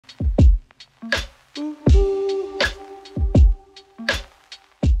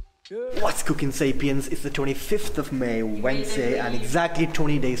What's cooking, Sapiens? It's the 25th of May, Wednesday, and exactly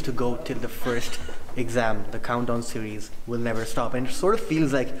 20 days to go till the first exam. The countdown series will never stop, and it sort of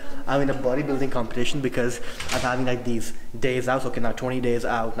feels like I'm in a bodybuilding competition because I'm having like these days out. Okay, now 20 days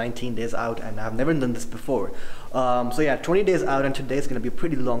out, 19 days out, and I've never done this before. So yeah, 20 days out, and today's gonna be a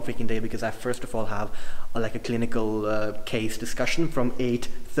pretty long freaking day because I first of all have like a clinical case discussion from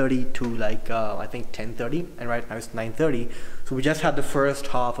 8:30 to like I think 10:30, and right now it's 9:30. So we just had the first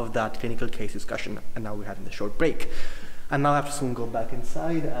half of that clinical case discussion, and now we're having the short break. And now I have to soon go back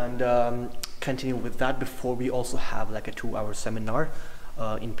inside and continue with that before we also have like a 2-hour seminar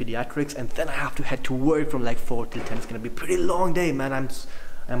in pediatrics, and then I have to head to work from like 4 till 10. It's gonna be a pretty long day, man.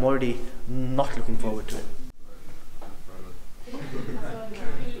 I'm already not looking forward to it.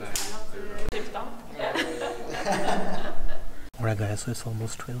 Alright guys, so it's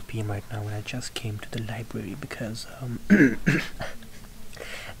almost 12 p.m. right now, and I just came to the library because the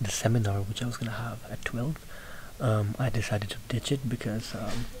seminar which I was gonna have at 12, I decided to ditch it because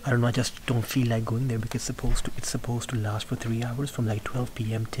I don't know, I just don't feel like going there because it's supposed to last for 3 hours from like 12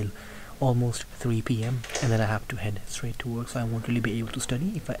 p.m. till almost 3 p.m. and then I have to head straight to work, so I won't really be able to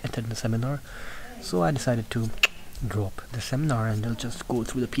study if I attend the seminar. So I decided to drop the seminar and I'll just go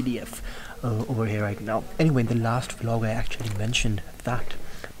through the PDF over here right now. Anyway, in the last vlog I actually mentioned that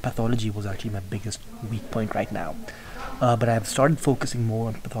pathology was actually my biggest weak point right now, but I've started focusing more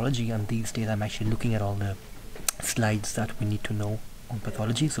on pathology, and these days I'm actually looking at all the slides that we need to know on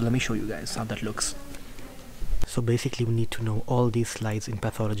pathology. So let me show you guys how that looks. So basically we need to know all these slides in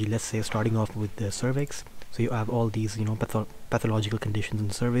pathology. Let's say starting off with the cervix. So you have all these, you know, pathological conditions in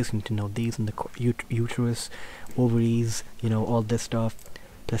the cervix. You need to know these in the uterus, ovaries, you know, all this stuff,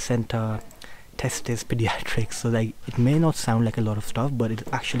 placenta, testis, pediatrics. So like it may not sound like a lot of stuff, but it's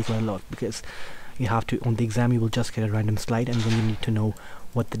actually quite a lot because you have to, on the exam you will just get a random slide and then you need to know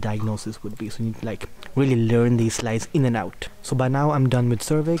what the diagnosis would be. So you need to like really learn these slides in and out. So by now I'm done with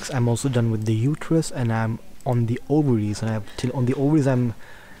cervix, I'm also done with the uterus, and I'm on the ovaries, and I have till on the ovaries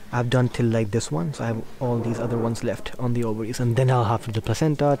I've done till like this one, so I have all these other ones left on the ovaries, and then I'll have the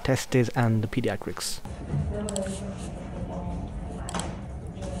placenta, testes, and the pediatrics.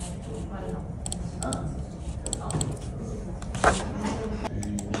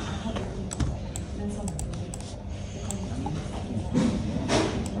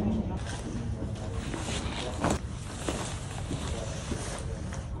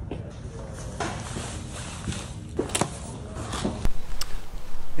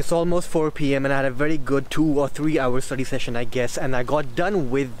 It's almost 4 p.m. and I had a very good 2 or 3 hour study session, I guess, and I got done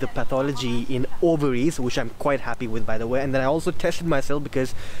with the pathology in ovaries, which I'm quite happy with, by the way. And then I also tested myself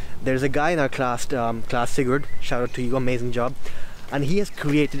because there's a guy in our class, Sigurd, shout out to you, amazing job, and he has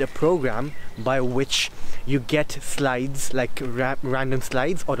created a program by which you get slides, like random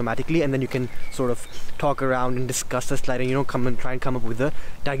slides automatically, and then you can sort of talk around and discuss the slide and, you know, try and come up with a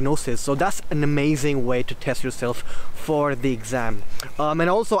diagnosis. So that's an amazing way to test yourself for the exam. And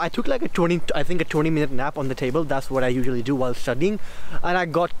also I took like a 20-minute nap on the table. That's what I usually do while studying, and I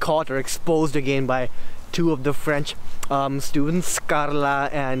got caught or exposed again by 2 of the French students, Carla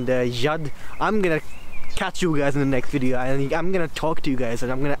and Jad. I'm gonna catch you guys in the next video, and I'm gonna talk to you guys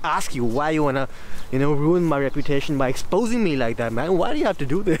and I'm gonna ask you why you wanna, you know, ruin my reputation by exposing me like that, man. Why do you have to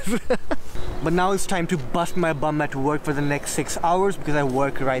do this? But now it's time to bust my bum at work for the next 6 hours because I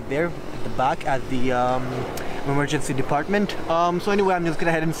work right there at the back at the emergency department. So anyway, I'm just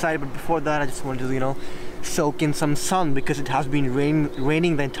gonna head inside, but before that I just want to, you know, soak in some sun because it has been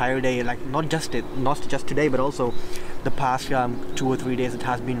raining the entire day, like not just today, but also the past 2 or 3 days it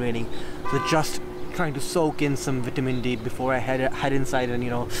has been raining. So just trying to soak in some vitamin D before I head inside and, you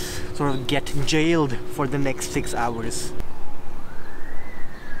know, sort of get jailed for the next 6 hours.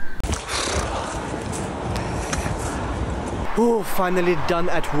 Oh, finally done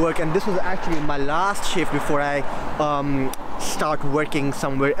at work, and this was actually my last shift before I start working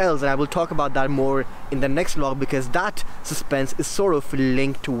somewhere else, and I will talk about that more in the next vlog because that suspense is sort of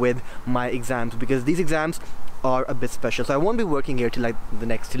linked with my exams, because these exams are a bit special. So I won't be working here till like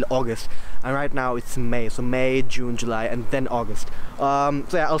till August, and right now it's May, so May, June, July, and then August. So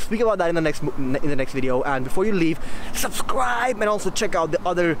yeah, I'll speak about that in the next video. And before you leave, subscribe and also check out the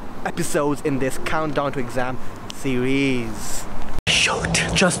other episodes in this countdown to exam series. Shoot,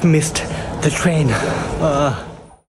 just missed the train.